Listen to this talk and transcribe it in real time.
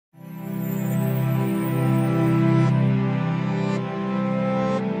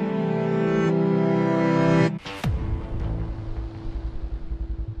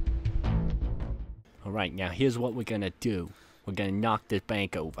Right, now here's what we're gonna do. We're gonna knock this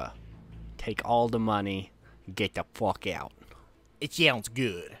bank over. Take all the money, and get the fuck out. It sounds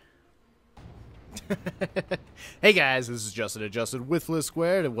good. Hey guys, this is Justin and Justin with FLi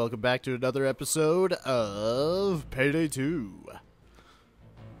Squared, and welcome back to another episode of Payday 2.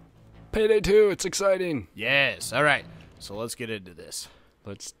 Payday 2, it's exciting. Yes, alright. So let's get into this.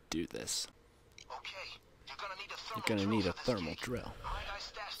 Let's do this. Okay, You're gonna need a thermal drill.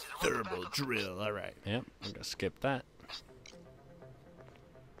 Thermal drill, alright. Yep, I'm gonna skip that.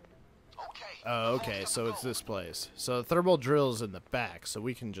 Oh, okay, so it's this place. So the thermal drill's in the back, so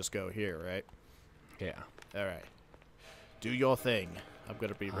we can just go here, right? Yeah. Alright. Do your thing. I'm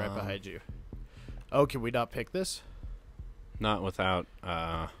gonna be right behind you. Oh, can we not pick this? Not without,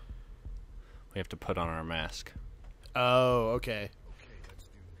 we have to put on our mask. Oh, okay.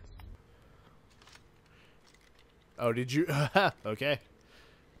 Oh, did you? Okay.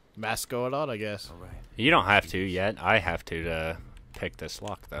 Mask going on, I guess. Alright. You don't have to yet. I have to pick this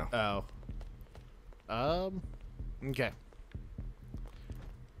lock, though. Oh. Okay.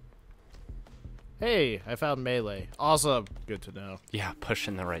 Hey, I found melee. Awesome. Good to know. Yeah,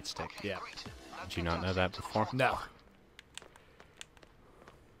 pushing the right stick. Yeah. Did you not know that before? No.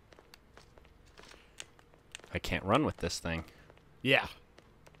 I can't run with this thing. Yeah.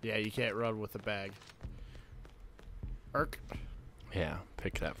 Yeah, you can't run with a bag. Erk. Yeah,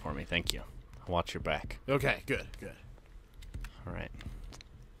 pick that for me. Thank you. Watch your back. Okay, good, good. Alright.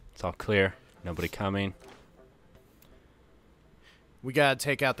 It's all clear. Nobody coming. We gotta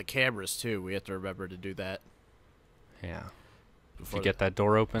take out the cameras, too. We have to remember to do that. Yeah. Did Before you get that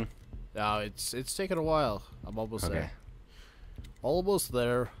door open? No, it's taking a while. I'm almost Okay. there. Almost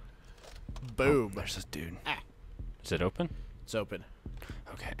there. Boom. Oh, there's this dude. Ah. Is it open? It's open.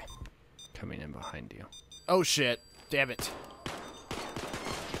 Okay. Coming in behind you. Oh, shit. Damn it.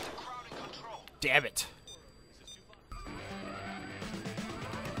 Damn it.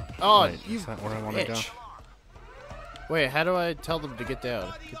 Oh, Wait, you is that where I want to go? bitch. Wait, how do I tell them to get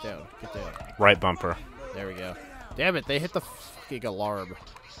down? Get down, get down. Right bumper. There we go. Damn it, they hit the fucking alarm.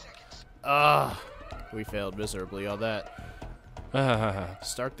 Ah, we failed miserably on that.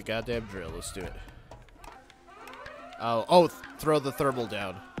 Start the goddamn drill. Let's do it. Oh, throw the thermal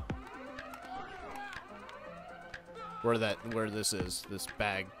down. Where this is, this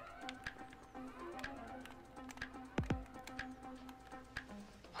bag.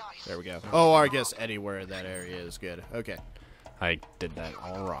 There we go. Oh, I guess anywhere in that area is good. Okay. I did that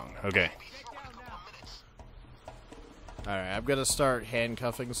all wrong. Okay. Alright, I'm gonna start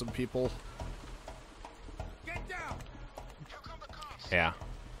handcuffing some people. Yeah.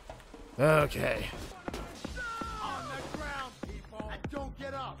 Okay.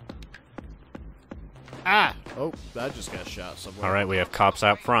 Ah! Oh, I just got shot somewhere. Alright, we have cops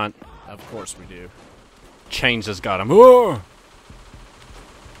out front. Of course we do. Chains has got him. Whoa!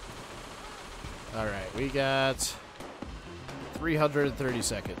 Alright, we got 330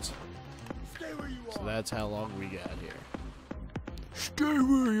 seconds. So that's how long we got here. Stay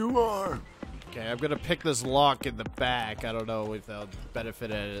where you are. Okay, I'm gonna pick this lock in the back. I don't know if that'll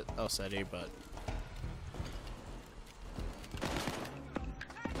benefit us any, but...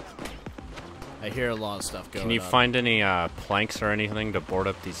 I hear a lot of stuff going on. Can you find any planks or anything to board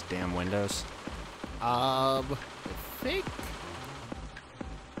up these damn windows? I think...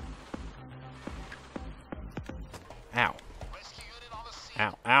 Ow.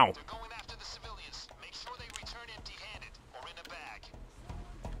 Ow, ow.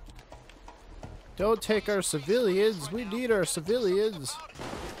 Don't take our civilians. We need our civilians.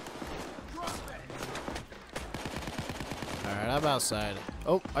 Alright, I'm outside.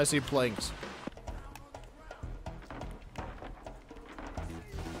 Oh, I see planks.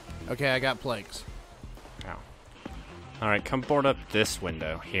 Okay, I got planks. Ow. Alright, come board up this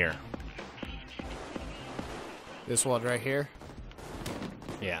window here. This one right here.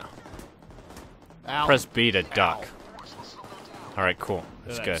 Yeah. Ow. Press B to duck. Alright, cool.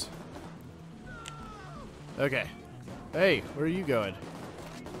 That's Nice. good. Okay. Hey, where are you going?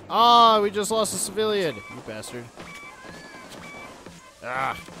 Ah, we just lost a civilian. You bastard.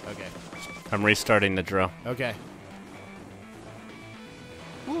 Ah, okay. I'm restarting the drill. Okay.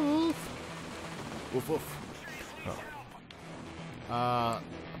 Woof. Woof woof. Oh.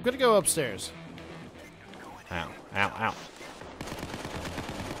 I'm gonna go upstairs. Ow, ow, ow.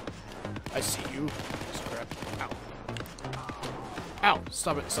 I see you. Crap. Ow. Ow.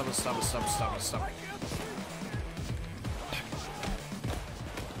 Stop it, stop it, stop it, stop it, stop it, stop it.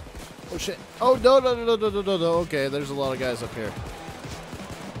 Oh shit. Oh no, no, no, no, no, no, no, no. Okay, there's a lot of guys up here.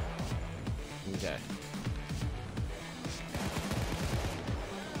 Okay.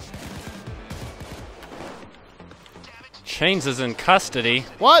 Chains is in custody.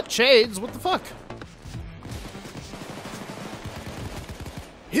 What? Chains? What the fuck?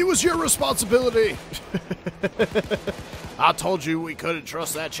 He was your responsibility. I told you we couldn't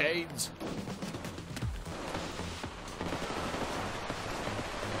trust that Chains.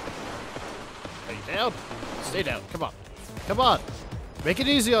 Are you down? Stay down. Come on. Come on. Make it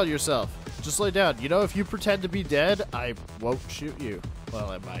easy on yourself. Just lay down. You know, if you pretend to be dead, I won't shoot you.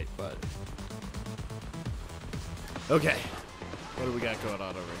 Well, I might, but... Okay. What do we got going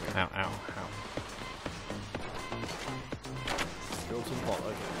on over here? Ow, ow, ow. Skeleton ball.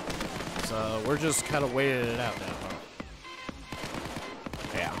 Okay. So, we're just kind of waiting it out now, huh?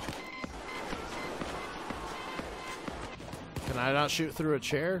 Yeah. Can I not shoot through a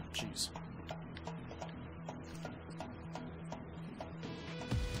chair? Jeez.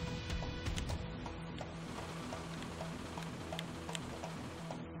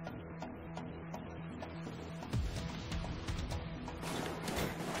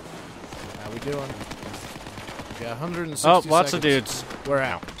 How we doing? We got 160 Oh, lots seconds. of dudes. We're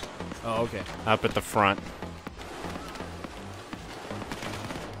out. Oh, okay. Up at the front.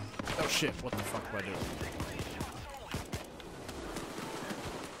 Oh shit, what the fuck am I doing?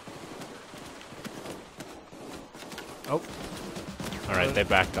 Oh, Alright, they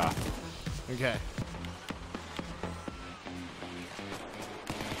backed off. okay.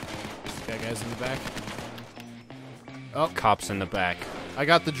 Got guys in the back. Oh, Cops in the back. I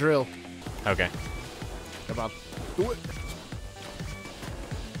got the drill. Okay. Come on. Do it.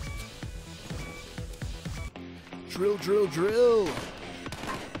 Drill, drill, drill.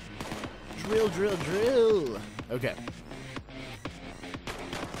 Drill, drill, drill. Okay.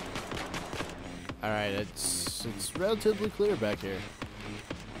 Alright, it's relatively clear back here.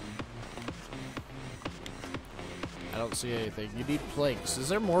 I don't see anything. You need planks. Is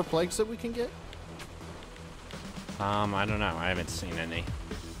there more planks that we can get? I don't know. I haven't seen any.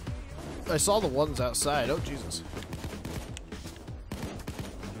 I saw the ones outside. Oh, Jesus.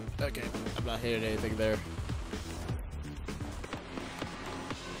 Okay, I'm not hitting anything there.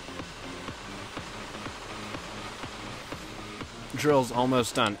 Drill's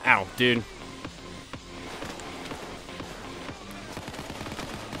almost done. Ow, dude.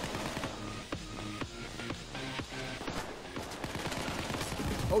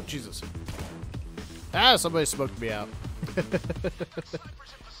 Oh, Jesus. Ah, somebody smoked me out.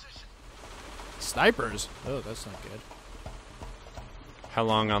 Snipers? Oh, that's not good. How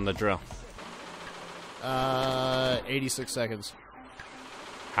long on the drill? 86 seconds.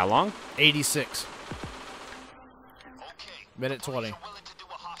 How long? 86. Okay. Minute 20. Willing to do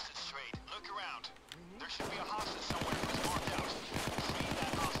a hostage trade. Look around. There should be a hostage somewhere who's marked out. Free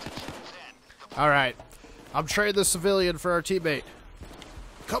that hostage. Then Alright. I'm trading the civilian for our teammate.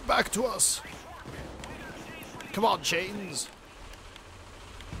 Come back to us. Come on, Chains.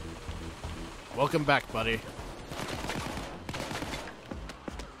 Welcome back, buddy.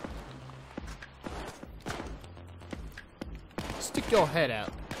 Stick your head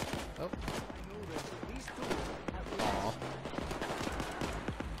out. Oh. Aw.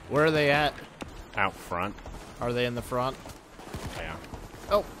 Where are they at? Out front. Are they in the front? Yeah.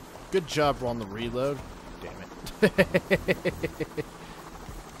 Oh, good job on the reload. Damn it.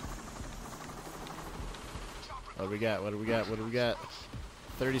 What do we got? What do we got? What do we got?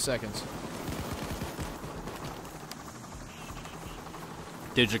 30 seconds.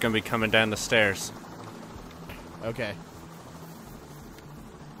 Dudes are gonna be coming down the stairs. Okay.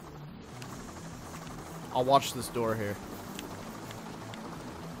 I'll watch this door here.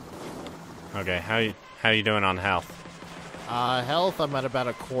 Okay, how you doing on health? Health, I'm at about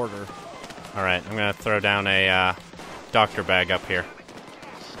a quarter. Alright, I'm gonna throw down a doctor bag up here.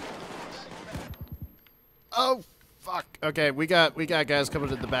 Oh, fuck. Okay, we got guys coming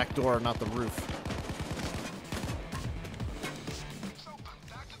to the back door, not the roof.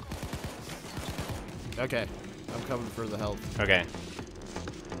 Okay, I'm coming for the health. Okay.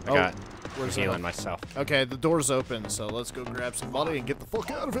 Oh, I got where's the healing health? myself. Okay, the door's open, so let's go grab some money and get the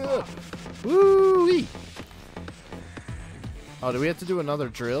fuck out of here. Woo-wee. Oh, do we have to do another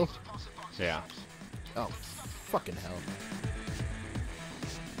drill? Yeah. Oh, fucking hell.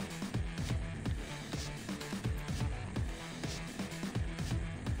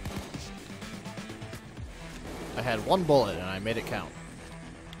 I had one bullet and I made it count.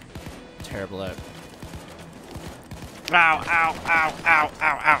 Terrible out. Ow, ow, ow, ow,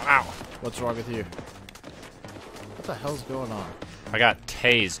 ow, ow, ow. What's wrong with you? What the hell's going on? I got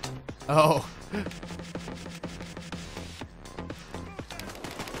tased. Oh.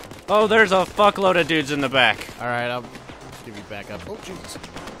 Oh, there's a fuckload of dudes in the back. Alright, I'll give you back up. Oh, Jesus.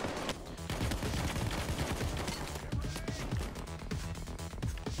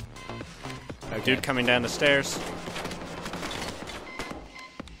 Okay. Dude coming down the stairs.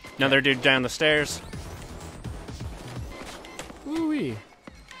 Another dude down the stairs. Woo-wee.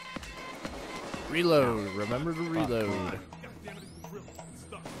 Reload. Remember to reload.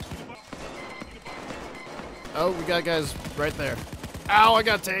 Oh, we got guys right there. Ow, I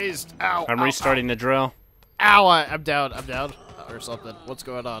got tased. Ow. I'm ow, restarting the drill. Ow, I'm down. I'm down. Or something. What's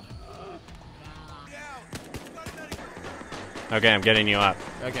going on? Okay, I'm getting you up.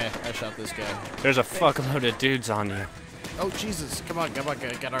 Okay, I shot this guy. There's a fuckload of dudes on you. Oh, Jesus. Come on, get up.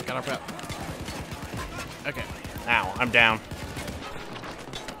 Okay. Ow, I'm down.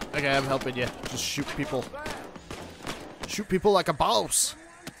 Okay, I'm helping you. Just shoot people. Shoot people like a boss.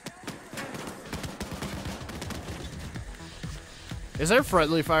 Is there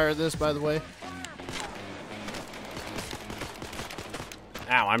friendly fire in this, by the way?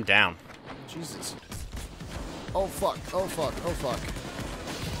 Ow, I'm down. Jesus. Oh, fuck. Oh, fuck. Oh,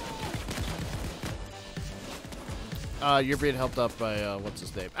 fuck. You're being helped up by, what's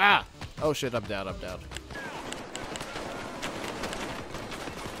his name? Ah! Oh, shit, I'm down.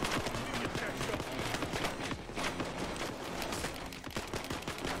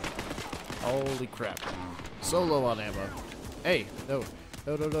 Holy crap. So low on ammo. Hey, no.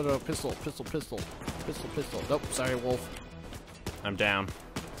 No. Pistol. Nope, sorry, Wolf. I'm down.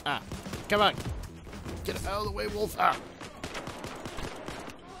 Ah, come on. Get out of the way, Wolf. Ah.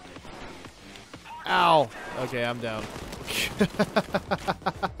 Ow. Okay, I'm down.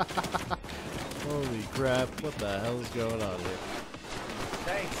 Holy crap. What the hell is going on here?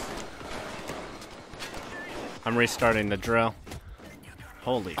 Thanks. I'm restarting the drill.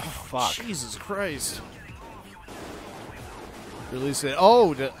 Holy fuck. Jesus Christ. Release it.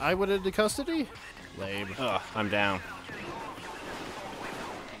 Oh, I went into custody? Lame. Ugh, I'm down.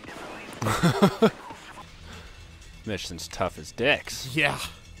 Mission's tough as dicks. Yeah.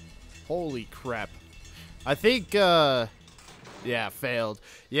 Holy crap. I think, yeah, failed.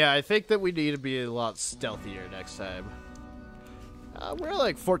 Yeah, I think that we need to be a lot stealthier next time. We're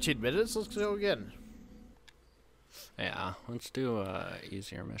like 14 minutes. Let's go again. Yeah, let's do a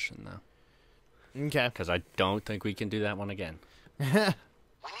easier mission though. Okay. Because I don't think we can do that one again. We need to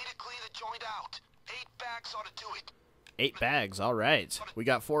clear the joint out. 8 bags ought to do it. 8 bags. All right. We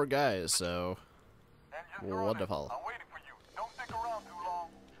got 4 guys, so wonderful. I'm waiting for you. Don't stick around too long.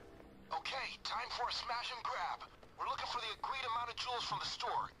 Okay, time for a smash and grab. We're looking for the agreed amount of jewels from the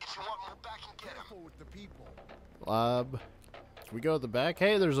store. If you want, move back and get them. Can we go to the back?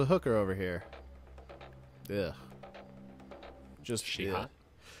 Hey, there's a hooker over here. Ugh. Just She ugh. hot?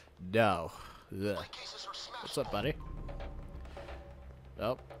 No. Ugh. Cases are smashed. What's up, buddy?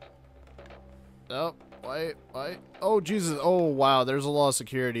 Nope. Nope. Wait. Oh, Jesus. Oh, wow. There's a lot of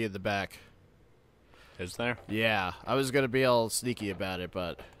security in the back. Is there? Yeah. I was going to be all sneaky about it,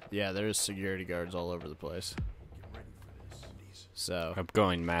 but yeah, there's security guards all over the place. So, I'm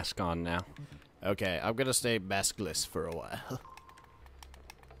going mask on now. okay. I'm going to stay maskless for a while.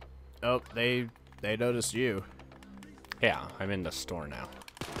 Oh, they noticed you. Yeah, I'm in the store now.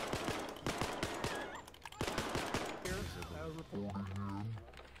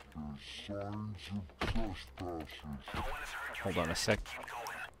 Hold on a sec.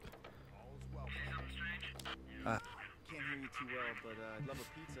 Can't hear you too well, but I'd love a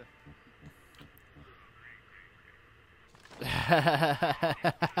pizza.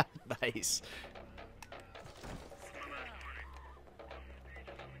 Nice.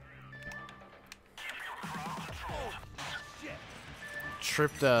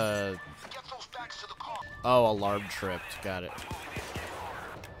 Tripped, Get those bags to the car. oh, alarm tripped. Got it.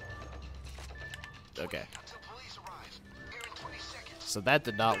 Okay. Until police arrive. Here in 20 seconds. So that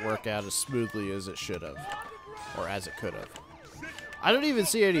did not work out as smoothly as it should have. Or as it could have. I don't even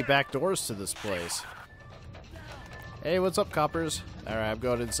see any back doors to this place. Hey, what's up, coppers? Alright, I'm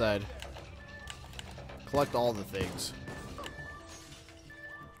going inside. Collect all the things.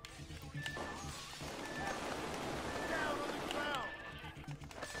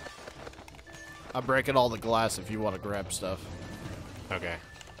 I'm breaking all the glass if you want to grab stuff. Okay.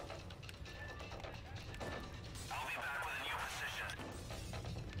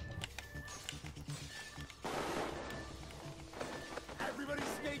 Everybody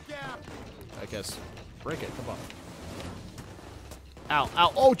stay down. I guess. Break it, come on. Ow,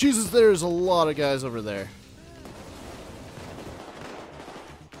 ow. Oh, Jesus, there's a lot of guys over there.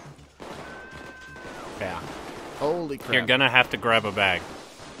 Yeah. Holy crap. You're gonna have to grab a bag.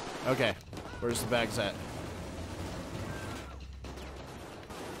 Okay, where's the bags at?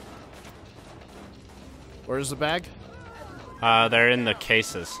 Where's the bag? They're in the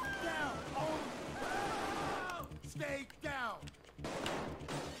cases. Stay down.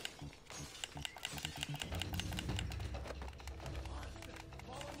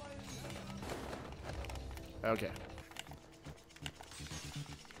 Okay.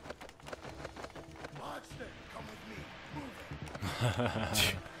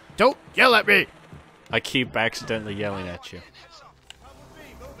 Don't yell at me! I keep accidentally yelling at you.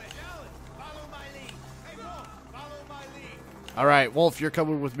 Alright, Wolf, you're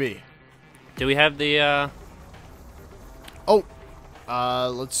coming with me. Do we have the, Oh!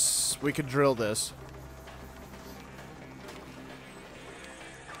 We can drill this.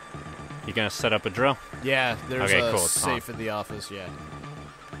 You gonna set up a drill? Yeah, there's Okay, a cool, it's safe in the office, yeah.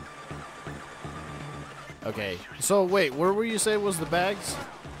 Okay, so wait, where were you saying was the bags?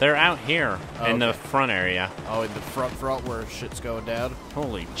 They're out here in the Okay. front area. Oh, in the front where shit's going down?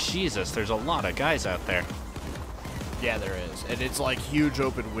 Holy Jesus, there's a lot of guys out there. Yeah, there is. And it's like huge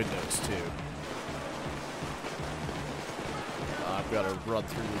open windows, too. I've got to run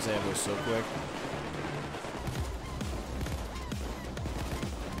through these ammo so quick.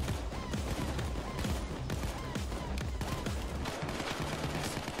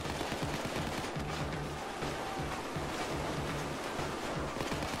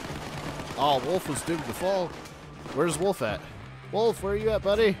 Oh, Wolf was doomed to fall. Where's Wolf at? Wolf, where are you at,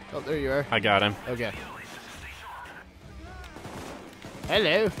 buddy? Oh, there you are. I got him. Okay.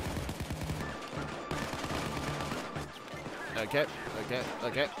 Hello. Okay.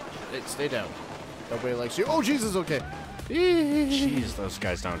 Hey, stay down. Nobody likes you. Oh, Jesus, okay. Jeez, those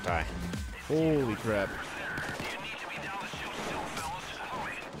guys don't die. Holy crap.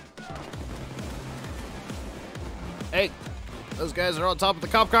 Hey, those guys are on top of the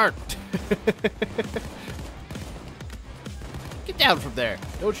cop car. Get down from there.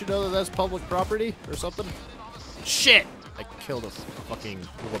 Don't you know that that's public property or something? Shit! I killed a fucking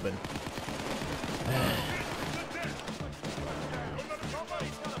woman.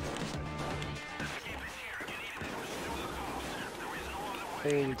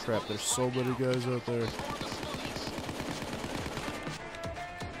 Holy crap, there's so many guys out there. Hurry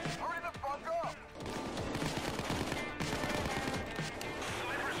the fuck up!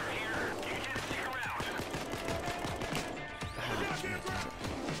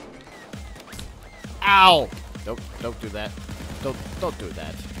 Ow! Don't do that. Don't do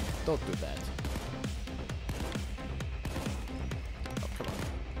that. Don't do that. Oh, come on.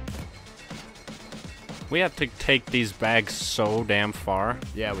 We have to take these bags so damn far.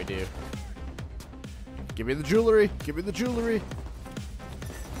 Yeah, we do. Give me the jewelry. Give me the jewelry.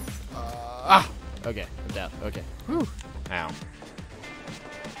 Okay, I'm down. Okay. Whew. Ow.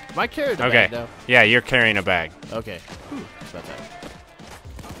 Am I carrying a Okay. bag now? Yeah, you're carrying a bag. Okay. Whew. It's about time.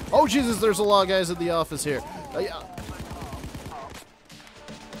 Oh, Jesus, there's a lot of guys in the office here. Yeah.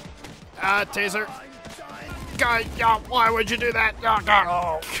 Taser. God, yeah, why would you do that? Oh, God.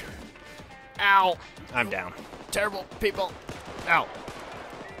 Oh. Ow. I'm down. Terrible people. Ow.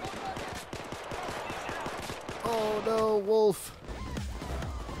 Oh, no, Wolf.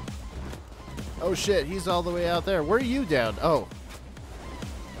 Oh, shit, he's all the way out there. Where are you down? Oh.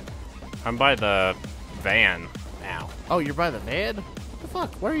 I'm by the van now. Oh, you're by the van? What the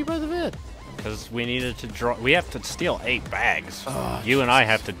fuck? Why are you by the van? Because we needed to draw. We have to steal 8 bags. Oh, you and I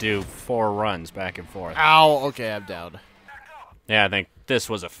have to do 4 runs back and forth. Ow. Okay, I'm down. Yeah, I think this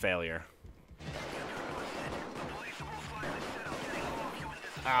was a failure.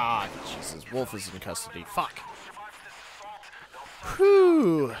 Ah, Jesus. Wolf is in custody. Fuck.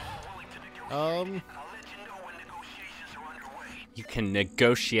 Whew. You can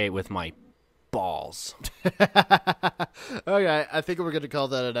negotiate with my balls. Okay, I think we're going to call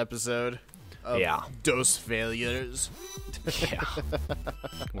that an episode. Yeah. Dose failures. Yeah.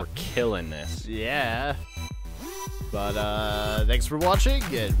 We're killing this. Yeah. But, thanks for watching,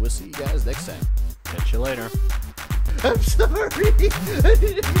 and we'll see you guys next time. Catch you later. I'm sorry. I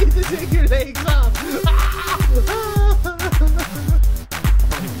didn't mean to take your legs off.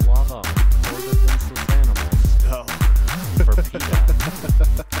 Lava. More defenseless animals. Oh. For PETA.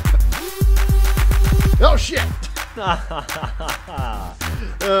 Oh, shit.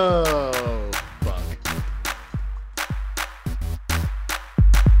 Oh.